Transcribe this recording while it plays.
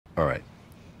All right.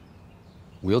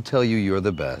 We'll tell you you're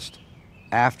the best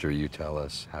after you tell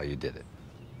us how you did it.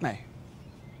 Hey,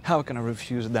 how can I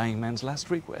refuse a dying man's last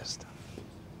request?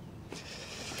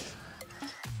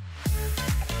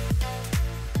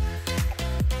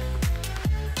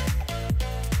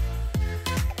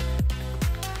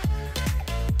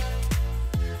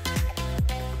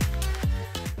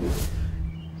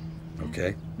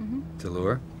 Okay?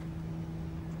 Delure,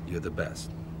 you're the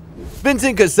best.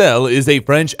 Vincent Cassel is a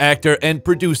French actor and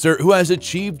producer who has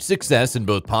achieved success in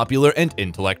both popular and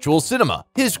intellectual cinema.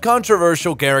 His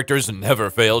controversial characters never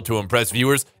fail to impress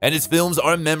viewers, and his films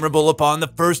are memorable upon the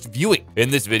first viewing. In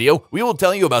this video, we will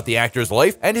tell you about the actor's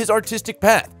life and his artistic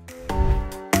path.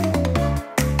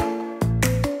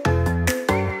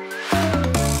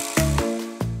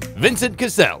 Vincent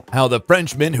Cassel, how the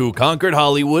Frenchman who conquered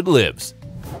Hollywood lives.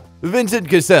 Vincent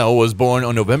Cassel was born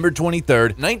on November 23,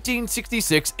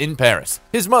 1966 in Paris.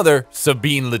 His mother,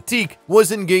 Sabine Letique,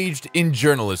 was engaged in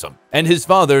journalism, and his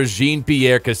father,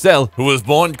 Jean-Pierre Cassel, who was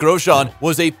born Crochan,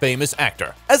 was a famous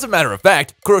actor. As a matter of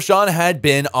fact, Crochan had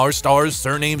been our star's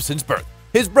surname since birth.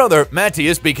 His brother,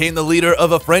 Matthias, became the leader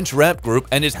of a French rap group,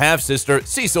 and his half-sister,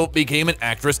 Cecile, became an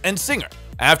actress and singer.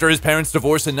 After his parents'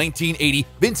 divorce in 1980,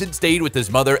 Vincent stayed with his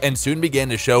mother and soon began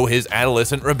to show his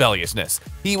adolescent rebelliousness.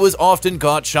 He was often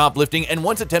caught shoplifting and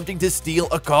once attempting to steal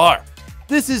a car.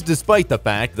 This is despite the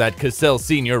fact that Cassel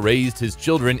Sr. raised his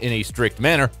children in a strict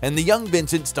manner, and the young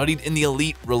Vincent studied in the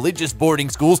elite religious boarding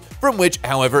schools, from which,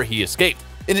 however, he escaped.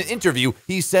 In an interview,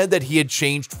 he said that he had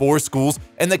changed 4 schools,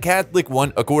 and the Catholic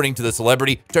one, according to the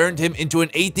celebrity, turned him into an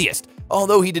atheist.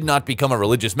 Although he did not become a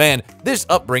religious man, this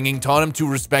upbringing taught him to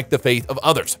respect the faith of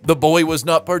others. The boy was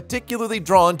not particularly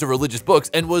drawn to religious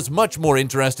books and was much more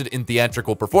interested in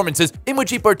theatrical performances, in which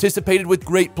he participated with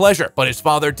great pleasure, but his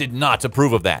father did not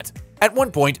approve of that. At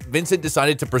one point, Vincent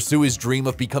decided to pursue his dream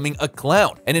of becoming a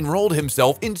clown and enrolled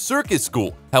himself in circus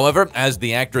school. However, as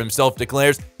the actor himself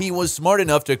declares, he was smart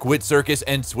enough to quit circus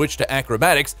and switch to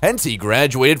acrobatics, hence he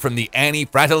graduated from the Annie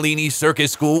Fratellini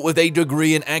Circus School with a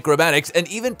degree in acrobatics and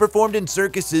even performed in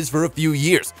circuses for a few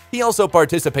years. He also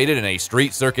participated in a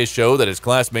street circus show that his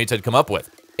classmates had come up with.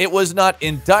 It was not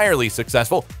entirely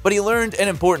successful, but he learned an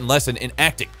important lesson in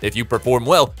acting. If you perform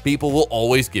well, people will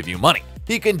always give you money.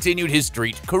 He continued his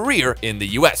street career in the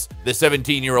US. The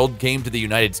 17-year-old came to the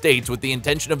United States with the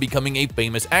intention of becoming a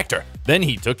famous actor. Then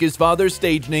he took his father's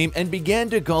stage name and began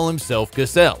to call himself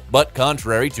Cassel. But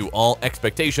contrary to all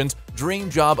expectations, dream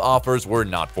job offers were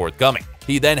not forthcoming.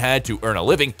 He then had to earn a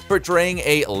living portraying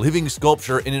a living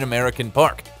sculpture in an American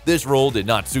park. This role did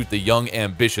not suit the young,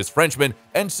 ambitious Frenchman,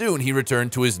 and soon he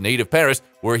returned to his native Paris,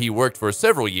 where he worked for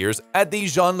several years at the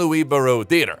Jean-Louis Barrault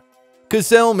Theatre.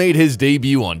 Cassel made his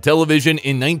debut on television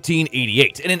in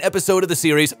 1988 in an episode of the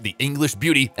series The English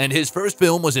Beauty, and his first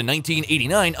film was in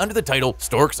 1989 under the title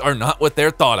Storks Are Not What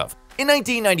They're Thought Of. In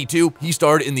 1992, he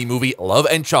starred in the movie Love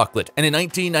and Chocolate, and in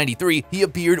 1993, he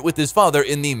appeared with his father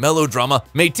in the melodrama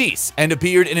Métis and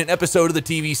appeared in an episode of the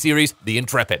TV series The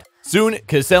Intrepid. Soon,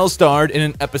 Cassel starred in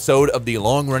an episode of the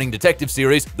long-running detective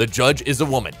series The Judge is a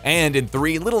Woman and in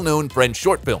 3 little-known French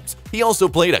short films. He also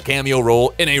played a cameo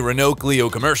role in a Renault Clio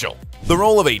commercial. The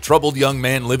role of a troubled young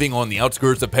man living on the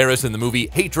outskirts of Paris in the movie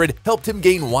Hatred helped him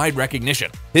gain wide recognition.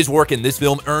 His work in this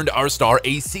film earned our star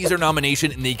a César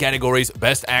nomination in the categories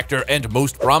Best Actor and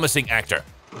Most Promising Actor.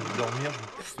 Dormir,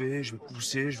 je vais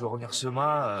pousser, je vais revenir ce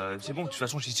matin. C'est bon, de toute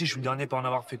façon, ici, je suis le dernier pas en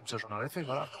avoir fait, comme ça, j'en aurais fait,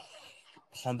 voilà.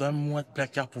 Prendre un mois de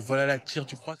placard pour voler à la tire,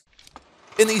 tu crois?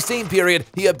 In the same period,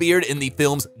 he appeared in the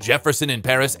films Jefferson in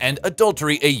Paris and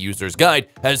Adultery, A User's Guide,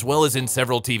 as well as in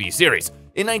several TV series.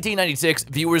 In 1996,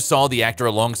 viewers saw the actor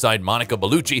alongside Monica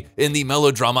Bellucci in the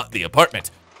melodrama The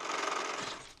Apartment.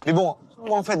 Mais bon,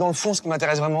 moi en fait, dans le fond, ce qui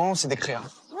m'intéresse vraiment, c'est d'écrire.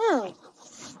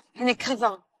 Un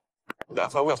écrivain.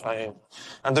 Enfin oui, enfin,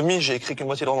 un demi, j'ai écrit qu'une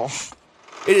moitié de roman.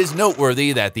 It is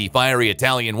noteworthy that the fiery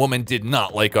Italian woman did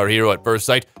not like our hero at first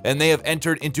sight, and they have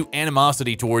entered into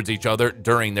animosity towards each other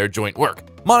during their joint work.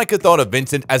 Monica thought of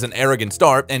Vincent as an arrogant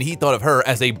star, and he thought of her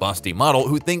as a busty model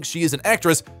who thinks she is an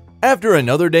actress. After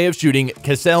another day of shooting,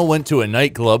 Cassel went to a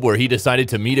nightclub where he decided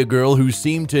to meet a girl who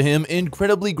seemed to him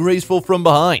incredibly graceful from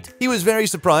behind. He was very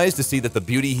surprised to see that the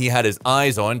beauty he had his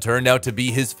eyes on turned out to be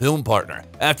his film partner.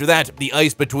 After that, the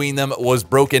ice between them was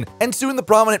broken, and soon the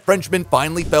prominent Frenchman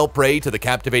finally fell prey to the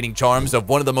captivating charms of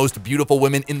one of the most beautiful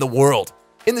women in the world.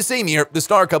 In the same year, the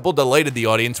star couple delighted the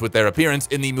audience with their appearance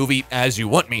in the movie As You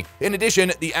Want Me. In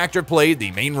addition, the actor played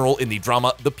the main role in the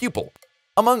drama The Pupil.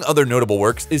 Among other notable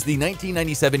works is the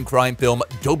 1997 crime film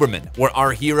Doberman, where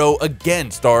our hero again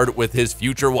starred with his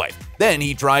future wife. Then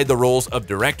he tried the roles of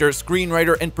director,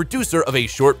 screenwriter, and producer of a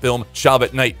short film,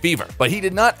 Shabbat Night Fever, but he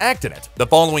did not act in it. The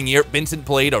following year, Vincent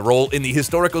played a role in the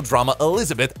historical drama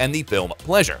Elizabeth and the film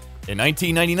Pleasure. In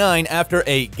 1999, after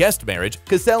a guest marriage,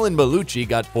 Cassel and Bellucci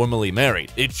got formally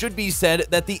married. It should be said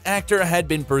that the actor had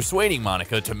been persuading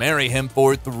Monica to marry him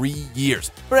for 3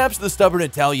 years. Perhaps the stubborn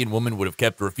Italian woman would have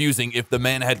kept refusing if the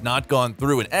man had not gone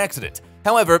through an accident.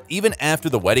 However, even after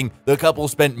the wedding, the couple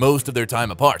spent most of their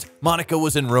time apart. Monica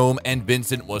was in Rome and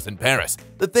Vincent was in Paris.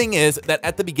 The thing is that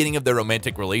at the beginning of their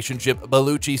romantic relationship,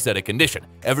 Bellucci set a condition.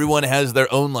 Everyone has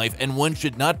their own life and one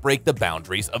should not break the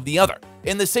boundaries of the other.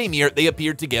 In the same year, they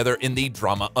appeared together in the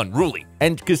drama Unruly,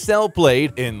 and Cassel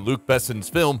played in Luc Besson's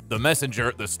film The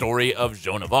Messenger, the story of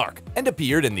Joan of Arc, and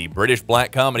appeared in the British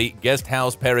black comedy Guest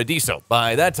House Paradiso.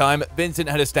 By that time, Vincent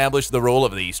had established the role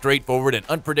of the straightforward and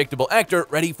unpredictable actor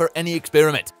ready for any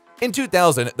experiment. In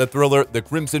 2000, the thriller The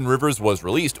Crimson Rivers was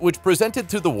released, which presented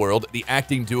to the world the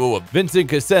acting duo of Vincent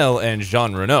Cassel and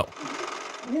Jean Reno.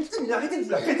 Vincent, mais arrêtez de vous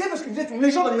la péter parce que vous êtes une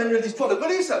légende dans les manuels d'histoire de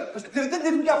police. Parce que vous avez peut-être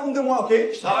des trucs à apprendre de moi, ok?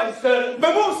 Je travaille seul.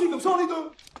 Mais moi aussi, comme ça on est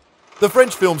deux. The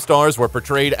French film stars were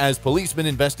portrayed as policemen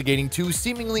investigating two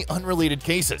seemingly unrelated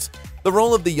cases. The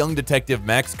role of the young detective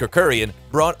Max Kerkurian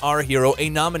brought our hero a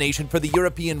nomination for the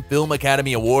European Film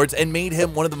Academy Awards and made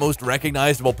him one of the most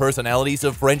recognizable personalities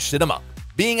of French cinema.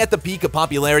 Being at the peak of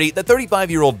popularity, the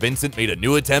 35-year-old Vincent made a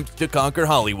new attempt to conquer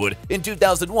Hollywood. In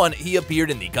 2001, he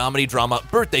appeared in the comedy drama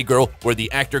Birthday Girl, where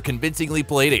the actor convincingly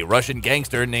played a Russian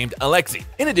gangster named Alexei.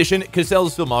 In addition,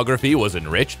 Cassel's filmography was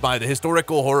enriched by the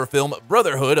historical horror film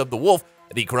Brotherhood of the Wolf,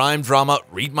 the crime drama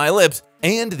Read My Lips,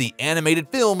 and the animated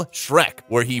film Shrek,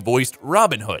 where he voiced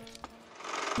Robin Hood.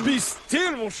 Be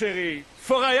still, mon chéri,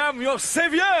 for I am your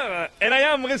savior, and I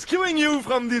am rescuing you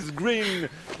from this green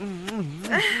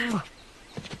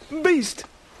beast.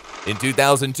 In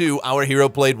 2002, our hero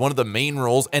played one of the main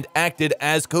roles and acted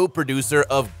as co-producer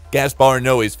of Gaspar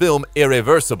Noé's film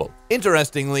Irreversible.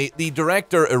 Interestingly, the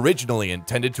director originally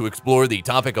intended to explore the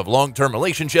topic of long-term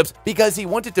relationships because he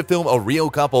wanted to film a real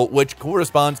couple which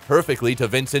corresponds perfectly to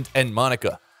Vincent and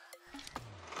Monica.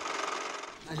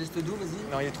 Un geste doux, vas-y.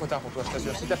 Non, il est trop tard pour toi, je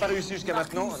t'assure. Si t'as pas réussi jusqu'à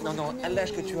maintenant, non, à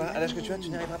l'âge que tu as, tu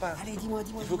n'y arriveras pas. Allez, dis-moi.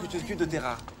 Il faut que tu t'occupes de tes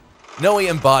rats. Noé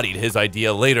embodied his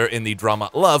idea later in the drama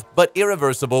Love, but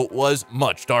Irreversible was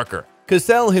much darker.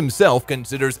 Cassel himself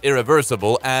considers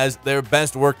Irreversible as their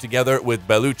best work together with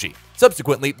Bellucci.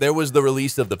 Subsequently, there was the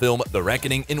release of the film The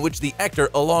Reckoning, in which the actor,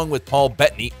 along with Paul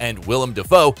Bettany and Willem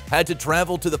Dafoe, had to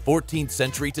travel to the 14th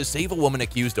century to save a woman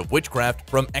accused of witchcraft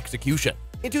from execution.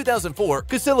 In 2004,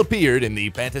 Cassel appeared in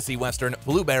the fantasy western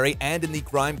Blueberry and in the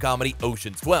crime comedy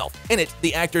Ocean's 12. In it,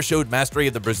 the actor showed mastery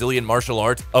of the Brazilian martial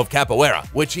art of capoeira,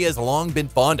 which he has long been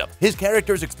fond of. His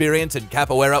character's experience in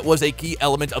capoeira was a key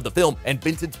element of the film, and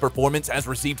Vincent's performance has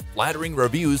received flattering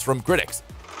reviews from critics.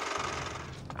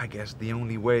 I guess the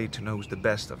only way to know who's the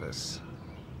best of us,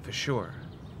 for sure,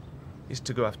 is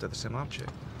to go after the same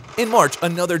object. In March,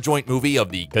 another joint movie of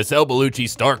the Cassel-Bellucci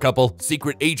star couple,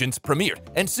 Secret Agents, premiered,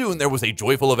 and soon there was a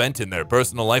joyful event in their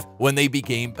personal life when they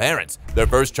became parents. Their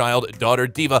first child, daughter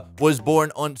Diva, was born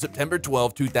on September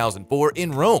 12, 2004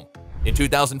 in Rome. In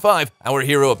 2005, our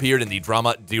hero appeared in the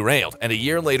drama Derailed, and a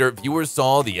year later, viewers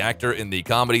saw the actor in the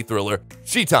comedy thriller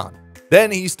Shitan. Then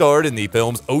he starred in the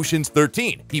films Ocean's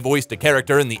 13. He voiced a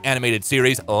character in the animated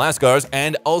series Lascars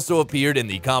and also appeared in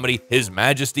the comedy His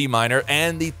Majesty Minor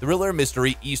and the thriller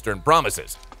mystery Eastern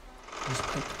Promises.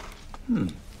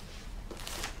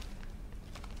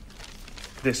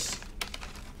 This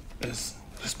is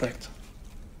respect.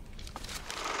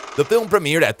 The film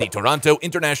premiered at the Toronto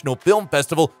International Film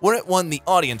Festival, where it won the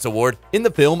Audience Award. In the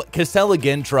film, Cassel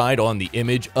again tried on the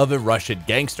image of a Russian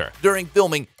gangster. During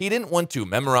filming, he didn't want to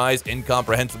memorize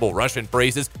incomprehensible Russian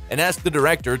phrases and asked the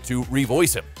director to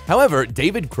revoice him. However,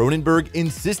 David Cronenberg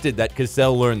insisted that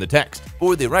Cassel learn the text.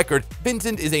 For the record,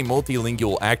 Vincent is a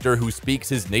multilingual actor who speaks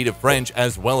his native French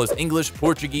as well as English,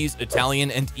 Portuguese,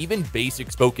 Italian, and even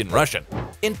basic spoken Russian.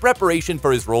 In preparation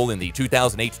for his role in the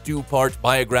 2008 two-part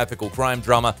biographical crime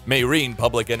drama Mayreen,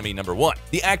 Public Enemy No. 1,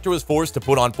 the actor was forced to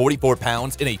put on 44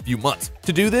 pounds in a few months.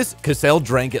 To do this, Cassel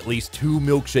drank at least 2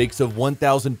 milkshakes of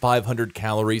 1,500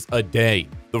 calories a day.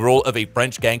 The role of a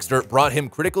French gangster brought him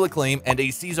critical acclaim and a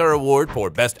César Award for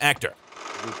Best Actor.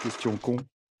 Question con.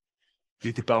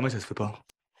 Il était pas armé, ça se fait pas.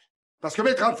 Parce que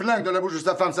mettre un flingue dans la bouche de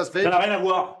sa femme, ça se fait. Ça n'a rien à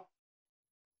voir.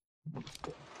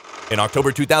 In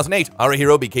October 2008, our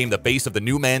hero became the face of the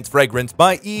New Man's Fragrance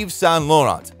by Yves Saint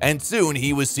Laurent, and soon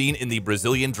he was seen in the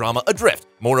Brazilian drama Adrift.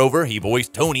 Moreover, he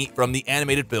voiced Tony from the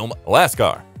animated film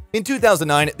Lascar. In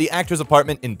 2009, the actor's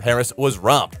apartment in Paris was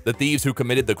robbed. The thieves who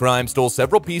committed the crime stole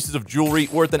several pieces of jewelry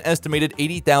worth an estimated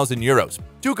 80,000 euros,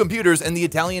 2 computers, and the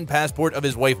Italian passport of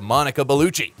his wife Monica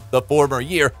Bellucci. The former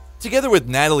year, together with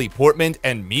Natalie Portman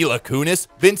and Mila Kunis,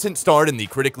 Vincent starred in the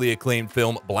critically acclaimed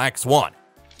film Black Swan.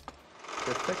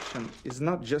 Perfection is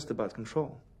not just about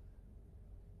control.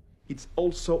 It's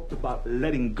also about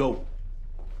letting go.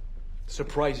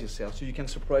 Surprise yourself so you can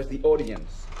surprise the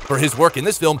audience. For his work in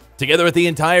this film, together with the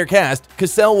entire cast,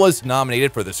 Cassel was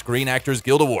nominated for the Screen Actors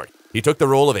Guild Award. He took the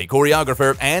role of a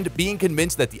choreographer and, being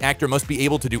convinced that the actor must be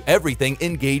able to do everything,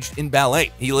 engaged in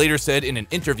ballet. He later said in an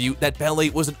interview that ballet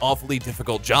was an awfully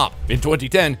difficult job. In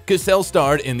 2010, Cassel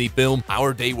starred in the film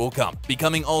Our Day Will Come,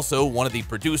 becoming also one of the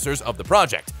producers of the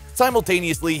project.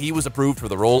 Simultaneously, he was approved for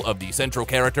the role of the central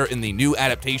character in the new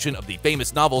adaptation of the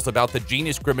famous novels about the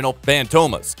genius criminal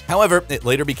Fantomas. However, it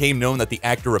later became known that the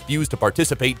actor refused to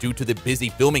participate due to the busy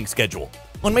filming schedule.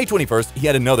 On May 21st, he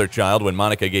had another child when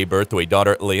Monica gave birth to a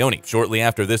daughter, Leonie. Shortly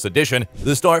after this addition,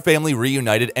 the star family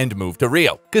reunited and moved to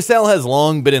Rio. Cassel has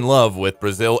long been in love with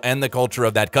Brazil and the culture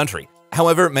of that country.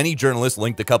 However, many journalists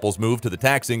linked the couple's move to the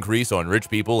tax increase on rich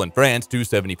people in France to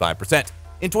 75%.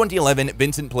 In 2011,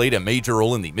 Vincent played a major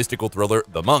role in the mystical thriller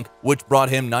The Monk, which brought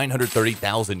him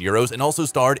 930,000 euros, and also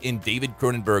starred in David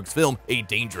Cronenberg's film A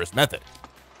Dangerous Method.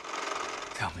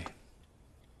 Tell me,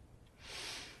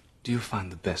 do you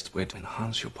find the best way to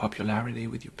enhance your popularity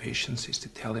with your patients is to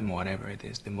tell them whatever it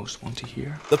is they most want to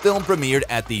hear? The film premiered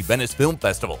at the Venice Film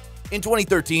Festival. In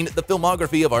 2013, the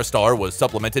filmography of our star was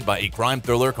supplemented by a crime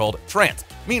thriller called Trance.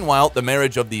 Meanwhile, the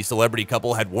marriage of the celebrity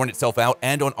couple had worn itself out,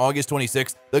 and on August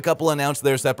 26th, the couple announced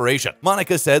their separation.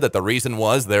 Monica said that the reason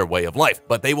was their way of life,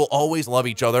 but they will always love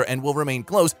each other and will remain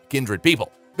close, kindred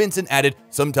people. Vincent added,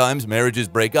 "Sometimes marriages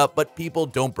break up, but people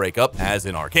don't break up, as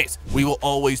in our case. We will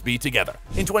always be together."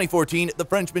 In 2014, the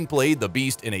Frenchman played the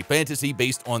Beast in a fantasy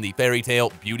based on the fairy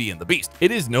tale Beauty and the Beast.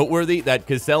 It is noteworthy that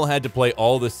Cassel had to play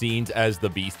all the scenes as the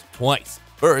Beast twice.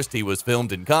 First, he was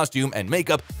filmed in costume and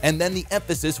makeup, and then the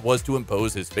emphasis was to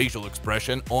impose his facial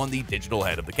expression on the digital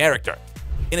head of the character.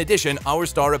 In addition, our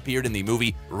star appeared in the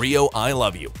movie Rio, I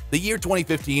Love You. The year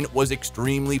 2015 was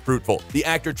extremely fruitful. The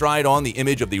actor tried on the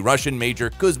image of the Russian Major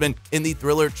Kuzmin in the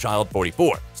thriller Child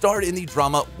 44, starred in the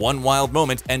drama One Wild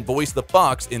Moment, and voiced the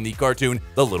fox in the cartoon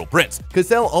The Little Prince.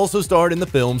 Cassel also starred in the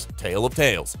films Tale of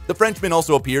Tales. The Frenchman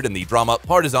also appeared in the drama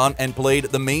Partisan and played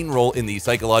the main role in the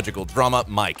psychological drama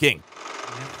My King.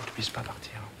 Ne puisse pas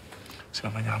partir. C'est ma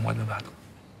manière à moi de me battre.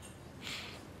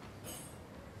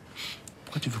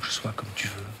 Pourquoi tu veux que je sois comme tu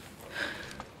veux?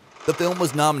 The film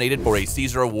was nominated for a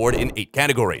Caesar Award in 8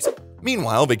 categories.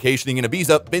 Meanwhile, vacationing in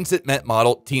Ibiza, Vincent met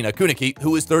model Tina Kunicki,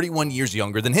 who is 31 years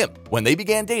younger than him. When they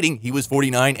began dating, he was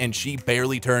 49 and she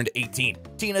barely turned 18.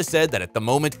 Tina said that at the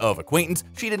moment of acquaintance,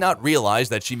 she did not realize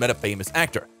that she met a famous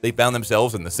actor. They found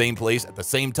themselves in the same place at the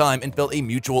same time and felt a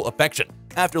mutual affection.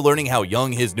 After learning how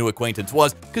young his new acquaintance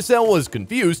was, Cassel was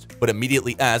confused, but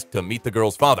immediately asked to meet the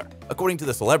girl's father. According to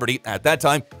the celebrity, at that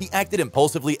time, he acted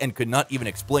impulsively and could not even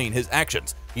explain his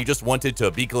actions. He just wanted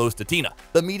to be close to Tina.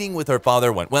 The meeting with her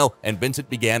father went well, and Vincent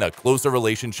began a closer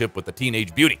relationship with the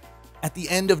teenage beauty. At the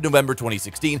end of November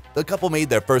 2016, the couple made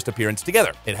their first appearance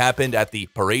together. It happened at the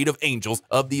Parade of Angels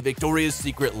of the Victoria's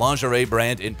Secret lingerie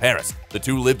brand in Paris. The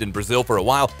two lived in Brazil for a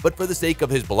while, but for the sake of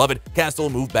his beloved, Cassel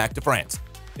moved back to France.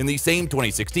 In the same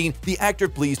 2016, the actor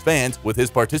pleased fans with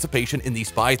his participation in the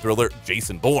spy thriller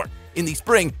Jason Bourne. In the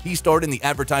spring, he starred in the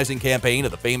advertising campaign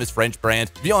of the famous French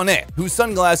brand Vionnet, whose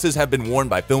sunglasses have been worn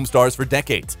by film stars for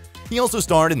decades. He also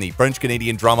starred in the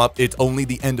French-Canadian drama It's Only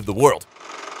the End of the World.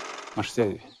 Moi, je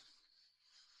sais,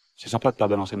 c'est sympa de pas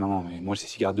balancer maman, mais moi, ces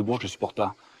cigarettes de bois, je supporte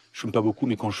pas. Je fume pas beaucoup,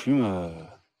 mais quand je fume,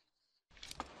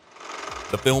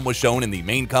 The film was shown in the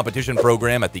main competition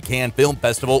program at the Cannes Film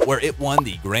Festival, where it won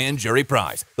the Grand Jury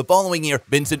Prize. The following year,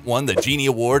 Vincent won the Genie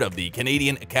Award of the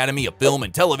Canadian Academy of Film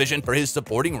and Television for his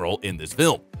supporting role in this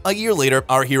film. A year later,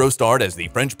 our hero starred as the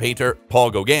French painter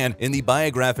Paul Gauguin in the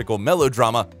biographical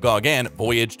melodrama Gauguin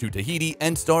Voyage to Tahiti,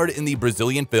 and starred in the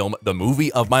Brazilian film The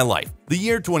Movie of My Life. The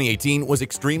year 2018 was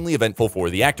extremely eventful for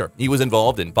the actor. He was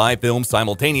involved in 5 films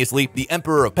simultaneously: The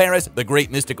Emperor of Paris, The Great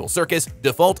Mystical Circus,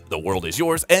 Default, The World Is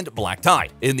Yours, and Black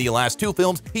Tide. In the last 2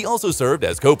 films, he also served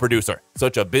as co-producer.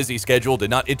 Such a busy schedule did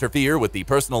not interfere with the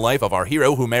personal life of our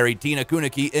hero, who married Tina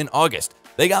Kunicki in August.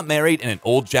 They got married in an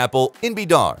old chapel in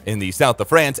Bidart in the south of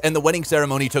France, and the wedding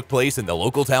ceremony took place in the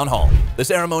local town hall. The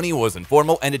ceremony was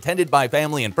informal and attended by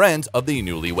family and friends of the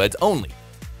newlyweds only.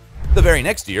 The very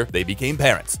next year, they became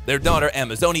parents. Their daughter,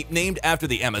 Amazoni, named after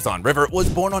the Amazon River, was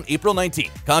born on April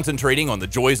 19th. Concentrating on the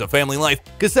joys of family life,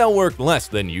 Cassel worked less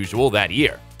than usual that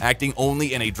year. acting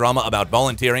only in a drama about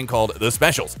volunteering called The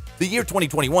Specials. The year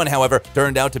 2021, however,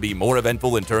 turned out to be more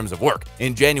eventful in terms of work.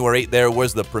 In January, there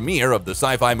was the premiere of the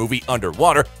sci-fi movie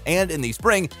Underwater, and in the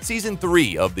spring, Season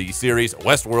 3 of the series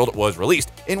Westworld was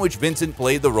released, in which Vincent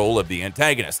played the role of the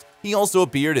antagonist. He also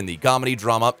appeared in the comedy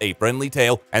drama A Friendly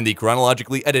Tale and the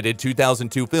chronologically edited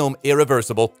 2002 film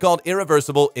Irreversible, called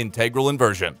Irreversible Integral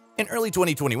Inversion. In early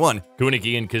 2021, Koenig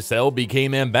and Cassel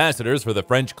became ambassadors for the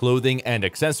French clothing and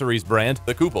accessories brand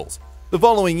The Couples. The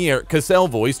following year, Cassel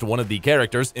voiced one of the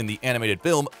characters in the animated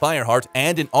film Fireheart,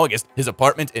 and in August, his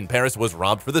apartment in Paris was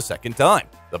robbed for the second time.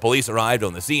 The police arrived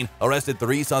on the scene, arrested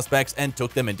 3 suspects, and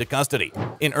took them into custody.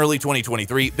 In early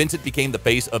 2023, Vincent became the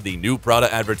face of the new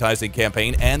Prada advertising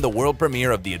campaign, and the world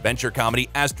premiere of the adventure comedy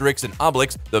Asterix and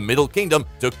Obelix, The Middle Kingdom,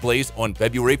 took place on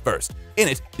February 1st. In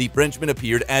it, the Frenchman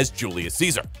appeared as Julius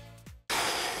Caesar.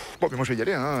 Bon, mais moi je vais y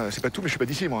aller, hein. C'est pas tout, mais je suis pas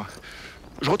d'ici, moi.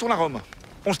 Je retourne à Rome.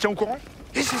 On se tient au courant?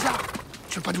 Et César,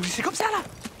 tu veux pas nous laisser comme ça, là?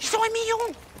 Ils sont 1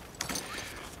 million.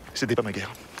 C'était pas ma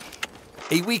guerre.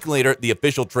 A week later, the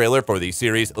official trailer for the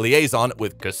series Liaison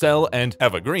with Cassel and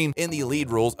Eva Green in the lead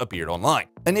roles appeared online.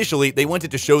 Initially, they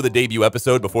wanted to show the debut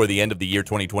episode before the end of the year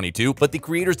 2022, but the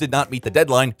creators did not meet the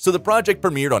deadline, so the project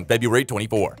premiered on February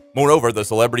 24. Moreover, the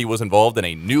celebrity was involved in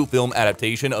a new film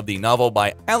adaptation of the novel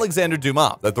by Alexandre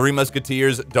Dumas, The Three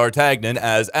Musketeers D'Artagnan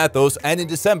as Athos, and in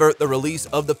December, the release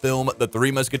of the film The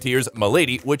Three Musketeers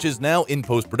Milady, which is now in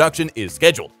post-production, is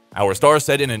scheduled. Our star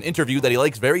said in an interview that he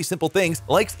likes very simple things,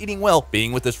 likes eating well,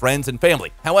 being with his friends and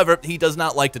family. However, he does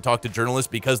not like to talk to journalists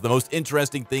because the most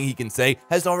interesting thing he can say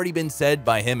has already been said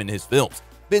by him in his films.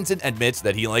 Vincent admits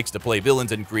that he likes to play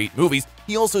villains and create movies.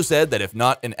 He also said that if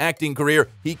not an acting career,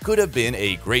 he could have been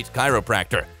a great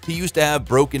chiropractor. He used to have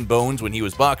broken bones when he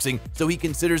was boxing, so he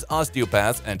considers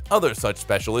osteopaths and other such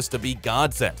specialists to be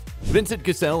godsent. Vincent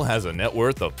Cassel has a net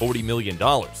worth of $40 million.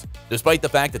 Despite the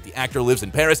fact that the actor lives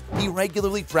in Paris, he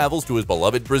regularly travels to his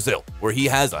beloved Brazil, where he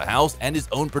has a house and his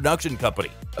own production company.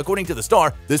 According to the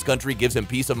star, this country gives him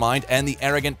peace of mind and the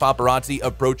arrogant paparazzi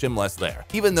approach him less there.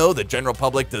 Even though the general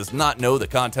public does not know the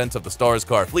contents of the star's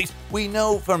car fleet, we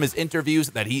know from his interviews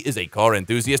that he is a car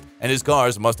enthusiast and his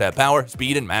cars must have power,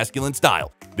 speed, and masculine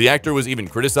style. The actor was even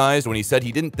criticized when he said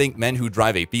he didn't think men who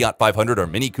drive a Fiat 500 or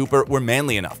Mini Cooper were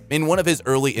manly enough. In one of his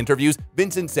early interviews,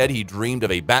 Vincent said he dreamed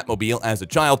of a Batmobile as a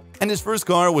child, and his first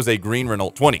car was a green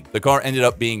Renault 20. The car ended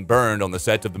up being burned on the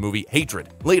set of the movie Hatred.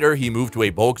 Later, he moved to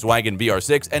a Volkswagen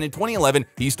VR6, and in 2011,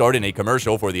 he starred in a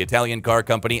commercial for the Italian car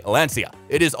company Lancia.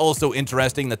 It is also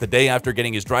interesting that the day after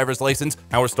getting his driver's license,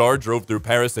 our star drove through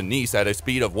Paris and Nice at a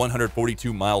speed of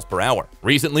 142 miles per hour.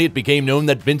 Recently, it became known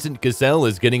that Vincent Cassel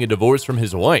is getting a divorce from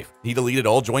his wife. He deleted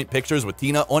all joint pictures with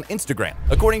Tina on Instagram.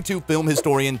 According to film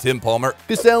historian Tim Palmer,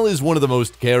 Cassel is one of the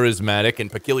most charismatic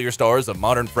and peculiar stars of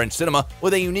modern French cinema,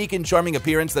 with a unique and charming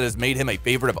appearance that has made him a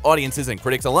favorite of audiences and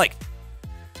critics alike.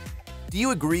 Do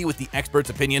you agree with the expert's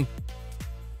opinion?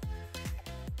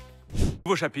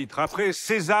 Nouveau chapitre. Après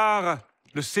César,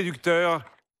 le séducteur,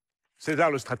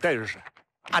 César, le stratège.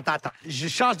 Attends, je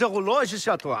change de rouleau et je suis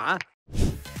à toi, hein?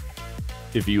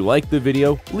 If you liked the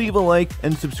video, leave a like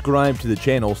and subscribe to the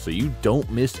channel so you don't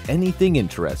miss anything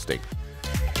interesting.